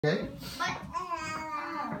Okay?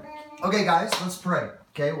 Okay, guys, let's pray.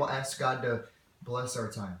 Okay, we'll ask God to bless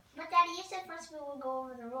our time. But Daddy, you said first we would go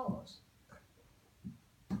over the rules.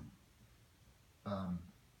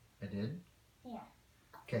 I did? Yeah.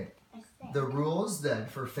 Okay. The rules then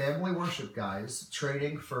for family worship, guys,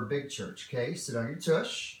 training for big church. Okay, sit on your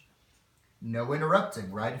tush. No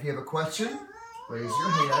interrupting, right? If you have a question, raise your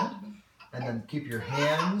hand. And then keep your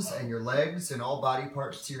hands and your legs and all body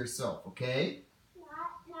parts to yourself, okay?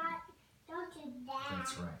 Don't do that.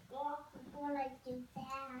 That's right. Do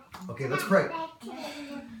that. Okay, let's pray.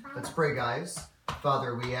 Let's pray, guys.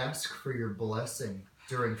 Father, we ask for your blessing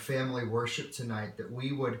during family worship tonight, that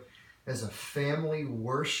we would, as a family,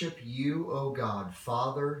 worship you, O God,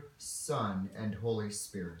 Father, Son, and Holy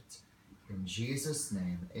Spirit. In Jesus'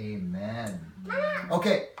 name, amen.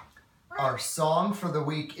 Okay, our song for the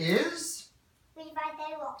week is... Revive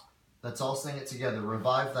thy work. Let's all sing it together.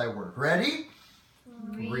 Revive thy work. Ready?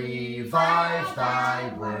 Revive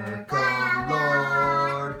thy work, O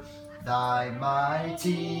Lord. Thy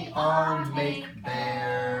mighty arm make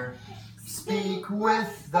bare. Speak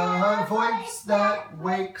with the voice that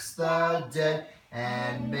wakes the dead,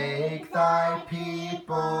 and make thy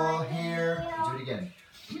people hear. Do it again.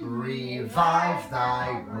 Revive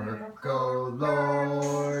thy work, O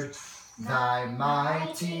Lord. Thy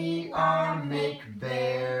mighty arm make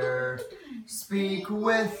bare. Speak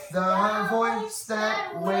with the voice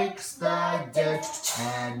that wakes the dead,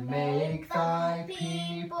 and make thy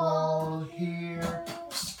people hear.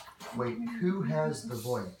 Wait, who has the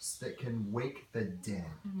voice that can wake the dead?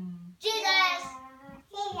 Jesus!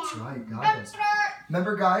 That's right, God does.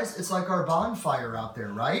 Remember, guys, it's like our bonfire out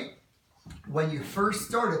there, right? When you first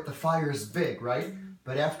start it, the fire's big, right?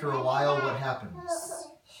 But after a while, what happens?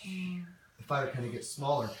 The fire kind of gets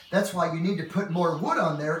smaller. That's why you need to put more wood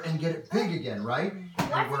on there and get it big again, right?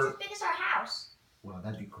 What if it's as big as our house? Well,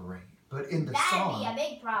 that'd be great. But in the That'd be a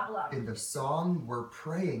big problem. In the song, we're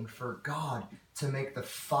praying for God to make the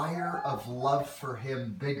fire of love for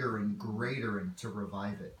Him bigger and greater and to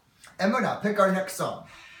revive it. Emuna, pick our next song.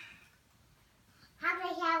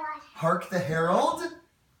 Hark the Herald.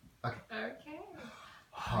 Okay.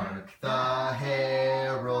 Hark the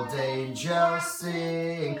herald angels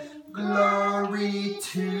sing, glory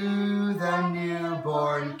to the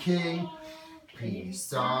newborn King.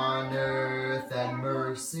 Peace on earth and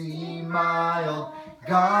mercy mild,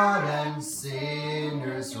 God and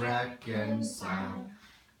sinners reconciled.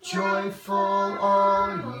 Joyful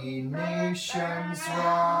all ye nations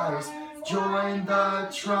rise, join the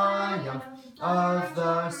triumph of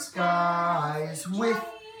the skies. With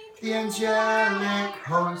the angelic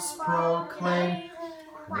hosts proclaim,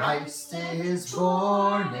 Christ is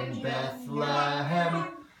born in Bethlehem.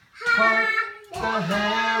 Hark the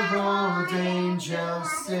herald angels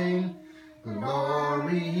sing,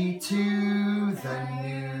 glory to the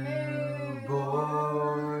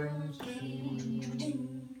newborn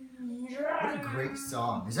King. What a great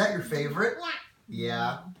song. Is that your favorite?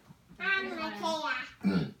 Yeah.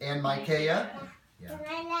 And Micaiah? Yeah. Yeah.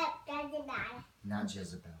 Not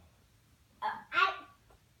Jezebel.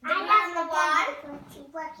 The blood on the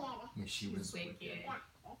wall. Yes, she was wicked.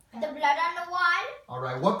 The blood on the wall. All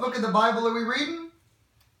right, what book of the Bible are we reading?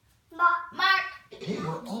 Mark. Hey,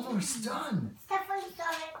 we're almost done. Suffering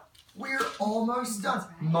servant. We're almost done.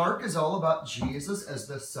 Mark is all about Jesus as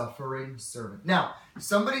the suffering servant. Now,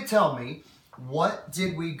 somebody tell me, what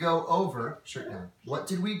did we go over? Shirt down. What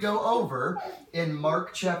did we go over in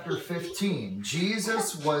Mark chapter 15?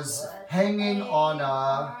 Jesus was hanging on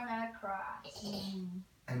a cross.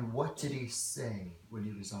 And what did he say when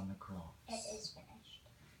he was on the cross? It is finished.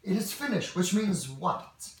 It is finished, which means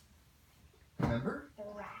what? Remember? The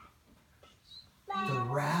wrath. The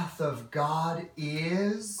wrath of God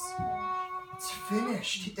is... It's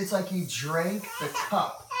finished. It's like he drank the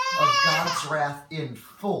cup of God's wrath in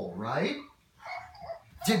full, right?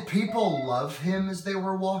 Did people love him as they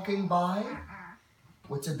were walking by?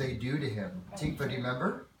 What did they do to him? Tifa, do you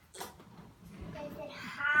remember? They said,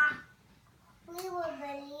 ha, we will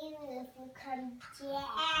believe you if you come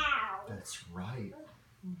down. That's right.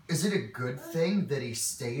 Is it a good thing that he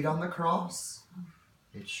stayed on the cross?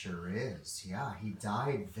 It sure is. Yeah, he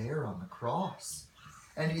died there on the cross.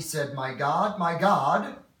 And he said, my God, why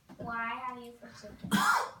have you forsaken?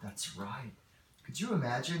 That's right. Could you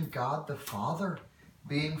imagine God the Father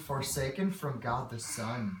being forsaken from God the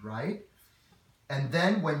Son, right? And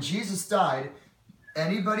then when Jesus died,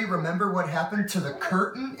 anybody remember what happened to the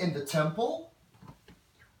curtain in the temple?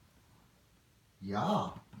 Yeah.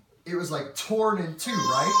 It was like torn in two,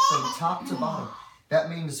 right? From top to bottom. That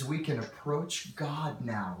means we can approach God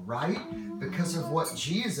now, right? Because of what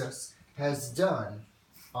Jesus has done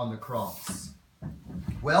on the cross.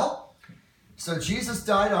 Well, so Jesus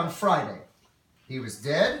died on Friday. He was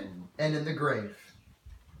dead and in the grave.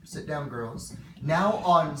 Sit down, girls. Now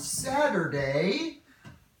on Saturday,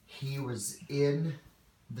 he was in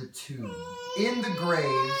the tomb, in the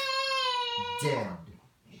grave, dead.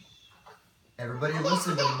 Everybody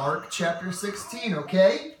listen to Mark chapter 16,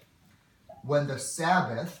 okay? When the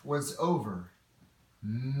Sabbath was over,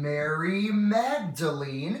 Mary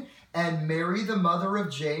Magdalene and Mary, the mother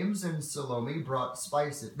of James and Salome, brought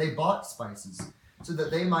spices. They bought spices so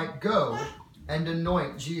that they might go and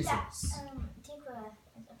anoint Jesus.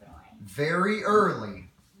 Very early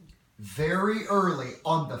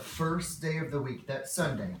on the first day of the week, that's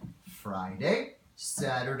Sunday, Friday,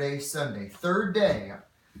 Saturday, Sunday, third day,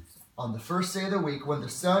 on the first day of the week, when the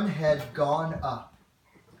sun had gone up,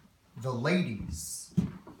 the ladies,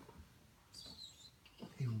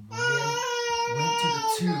 they went to the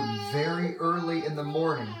tomb very early in the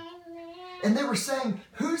morning. And they were saying,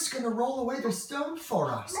 who's going to roll away the stone for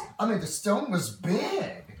us? I mean, the stone was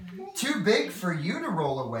big. Too big for you to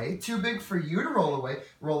roll away. Too big for you to roll away.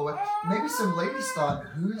 Maybe some ladies thought,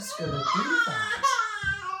 who's going to do that?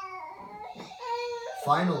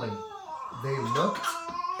 Finally, they looked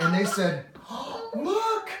and they said, oh,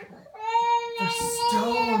 look, the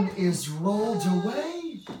stone is rolled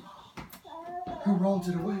away. Who rolled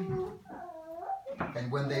it away?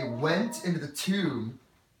 And when they went into the tomb,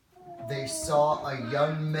 they saw a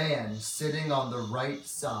young man sitting on the right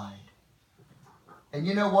side. And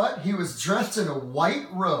you know what? He was dressed in a white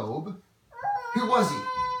robe. Who was he?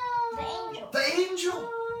 The angel. The angel.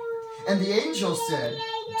 And the angel said,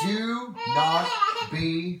 do not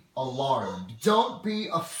be alarmed. Don't be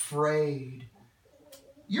afraid.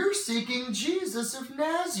 You're seeking Jesus of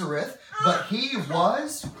Nazareth, but he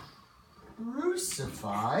was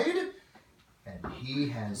crucified and he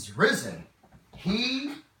has risen.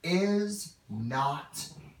 He is not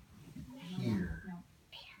here.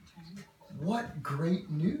 What great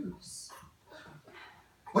news.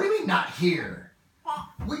 What do you mean not here?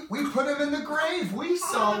 We put him in the grave. We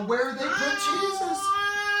saw where they put Jesus.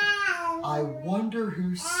 I wonder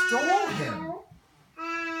who stole him.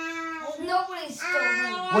 Nobody stole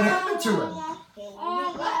him. What happened to him?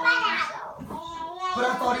 But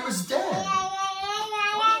I thought he was dead.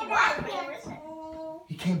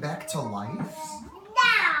 He came back to life?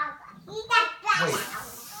 Wait,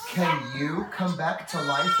 can you come back to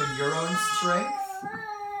life in your own strength?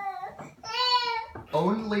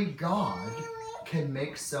 Only God can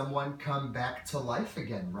make someone come back to life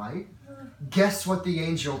again, right? Guess what the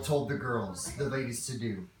angel told the girls, the ladies, to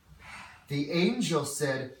do? The angel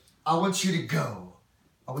said, I want you to go.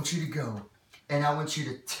 I want you to go. And I want you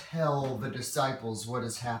to tell the disciples what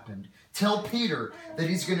has happened. Tell Peter that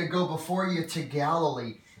he's going to go before you to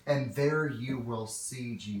Galilee, and there you will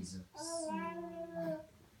see Jesus.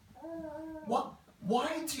 What?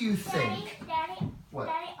 Why do you think? Daddy, What?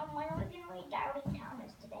 Daddy, when are we going to read Doubting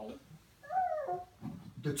Thomas today?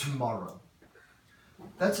 The tomorrow.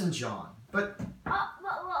 That's in John. But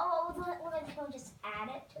We'll just add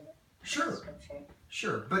it to the sure, scripture.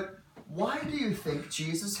 sure. But why do you think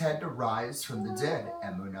Jesus had to rise from the dead,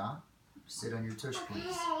 Emunah? Sit on your tush,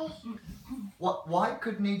 please. Why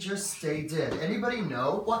couldn't he just stay dead? Anybody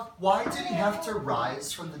know? Why did he have to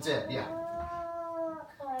rise from the dead? Yeah.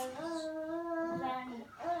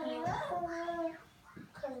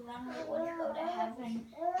 Because then we would go to heaven and he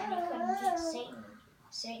couldn't beat Satan.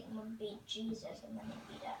 Satan would beat Jesus and then he'd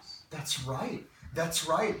beat us. That's right. That's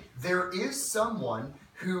right. There is someone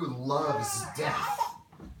who loves death.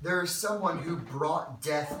 There is someone who brought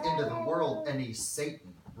death into the world, and he's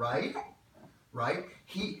Satan, right? Right?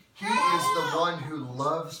 He is the one who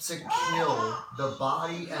loves to kill the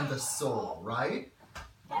body and the soul, right?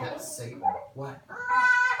 That's Satan. What?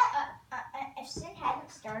 If sin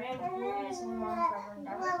hadn't started, we were going to live on forever and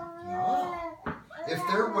ever. Yeah. If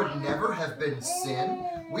there would never have been sin,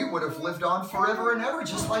 we would have lived on forever and ever,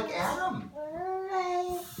 just like Adam.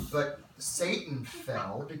 But Satan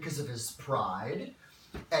fell because of his pride,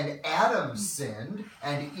 and Adam sinned,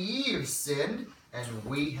 and Eve sinned, and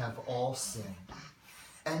we have all sinned.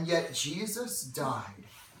 And yet Jesus died,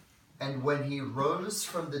 and when he rose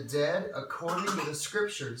from the dead, according to the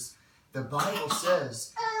scriptures, the Bible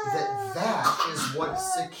says that is what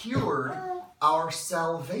secured our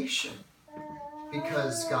salvation.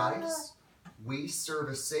 Because, guys, we serve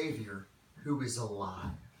a Savior who is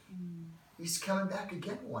alive. He's coming back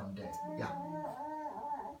again one day. Yeah.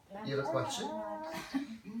 You have a question?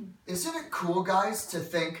 Isn't it cool, guys, to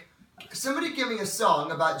think... Somebody give me a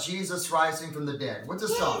song about Jesus rising from the dead. What's a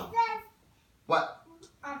song? What?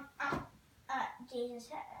 Jesus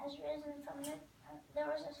has risen from the there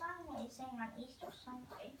was a song that we sang on Easter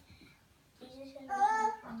Sunday. Jesus is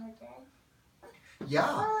risen from the dead.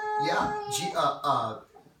 Yeah.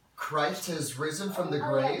 Christ has risen from the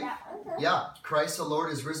grave. Yeah, Christ the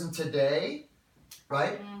Lord is risen today.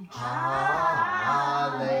 Right? Hallelujah.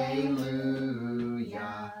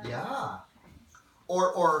 Yeah.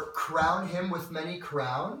 Or crown him with many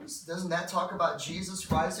crowns. Doesn't that talk about Jesus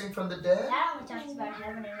rising from the dead? That only talks about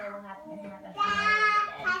heaven and what will happen in heaven.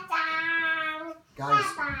 Guys,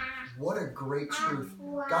 what a great truth.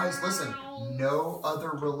 Guys, listen. No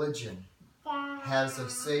other religion has a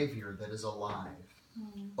Savior that is alive.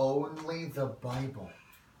 Only the Bible.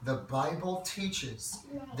 The Bible teaches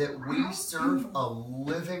that we serve a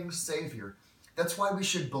living Savior. That's why we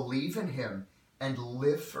should believe in Him and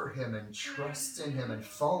live for Him and trust in Him and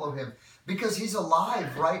follow Him, because He's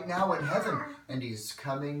alive right now in heaven and He's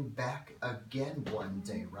coming back again one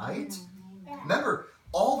day, right? Remember,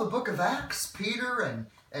 all the book of Acts, Peter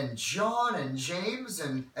and John and James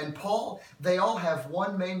and Paul, they all have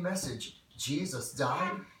one main message. Jesus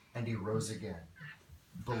died and He rose again.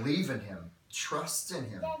 Believe in Him. Trust in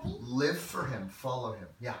Him. Live for Him. Follow Him.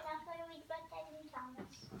 Yeah.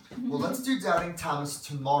 Well, let's do Doubting Thomas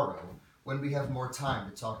tomorrow when we have more time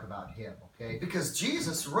to talk about him, okay? Because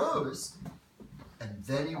Jesus rose, and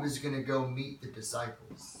then He was going to go meet the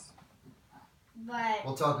disciples. But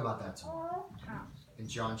we'll talk about that tomorrow in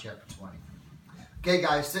John chapter 20. Okay,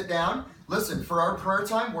 guys, sit down. Listen, for our prayer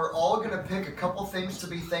time, we're all going to pick a couple things to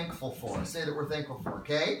be thankful for. Say that we're thankful for,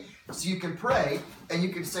 okay? So you can pray, and you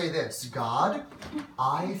can say this. God,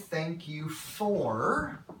 I thank You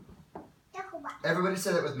for... Everybody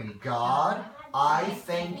say that with me. God, I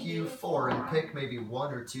thank You for... And pick maybe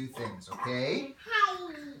one or two things, okay?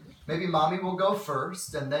 Maybe Mommy will go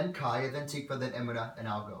first, and then Kaya, then Tikva, then Emuna, and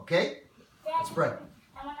I'll go, okay? Let's pray.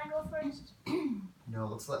 I want to go first. No,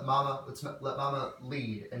 let's let Mama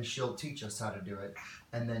lead, and she'll teach us how to do it.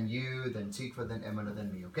 And then you, then Tikva, then Emuna, then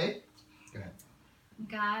me, okay? Go ahead.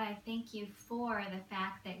 God, I thank You for the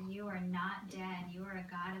fact that You are not dead. You are a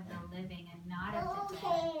God of the living and not of the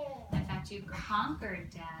dead. In fact, You conquered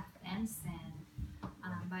death and sin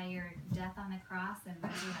by Your death on the cross and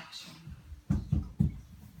resurrection.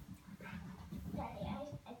 Daddy,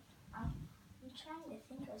 I'm trying to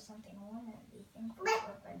think of something I want to be thankful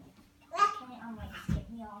for, but get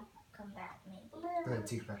me all come back maybe. Go ahead,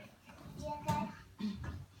 Tikva. Yeah, God.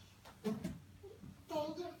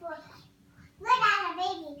 Thank You for... Look at a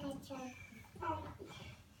baby picture. That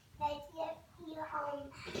you I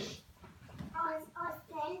was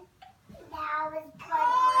Austin. That I was born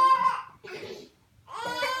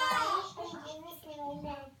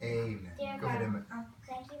on. Amen. Dear Go ahead, God, Emma.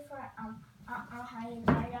 thank You for how You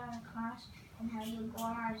died on the cross and how You bore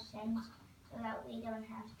our sins so that we don't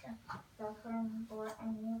have to suffer and bore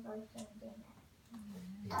any of our sins.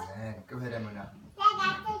 Amen. Go ahead, Emma.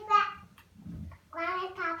 Grandma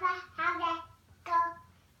and Papa, how they go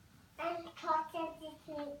and talk to me.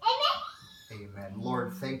 Amen. Amen.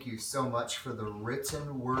 Lord, thank You so much for the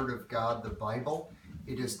written Word of God, the Bible.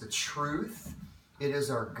 It is the truth. It is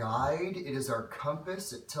our guide. It is our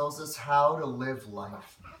compass. It tells us how to live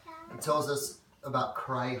life. It tells us about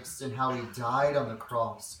Christ and how He died on the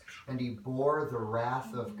cross and He bore the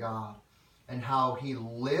wrath of God and how He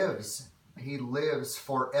lives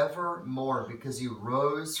forevermore because He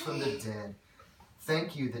rose from the dead.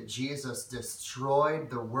 Thank You that Jesus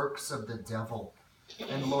destroyed the works of the devil.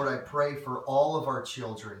 And Lord, I pray for all of our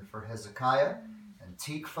children, for Hezekiah and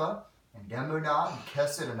Tikva and Emunah and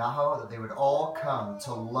Kesed and Aho, that they would all come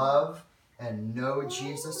to love and know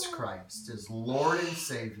Jesus Christ as Lord and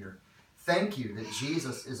Savior. Thank You that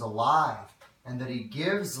Jesus is alive and that He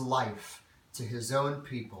gives life to His own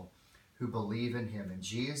people who believe in Him. In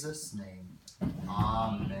Jesus' name,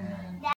 amen.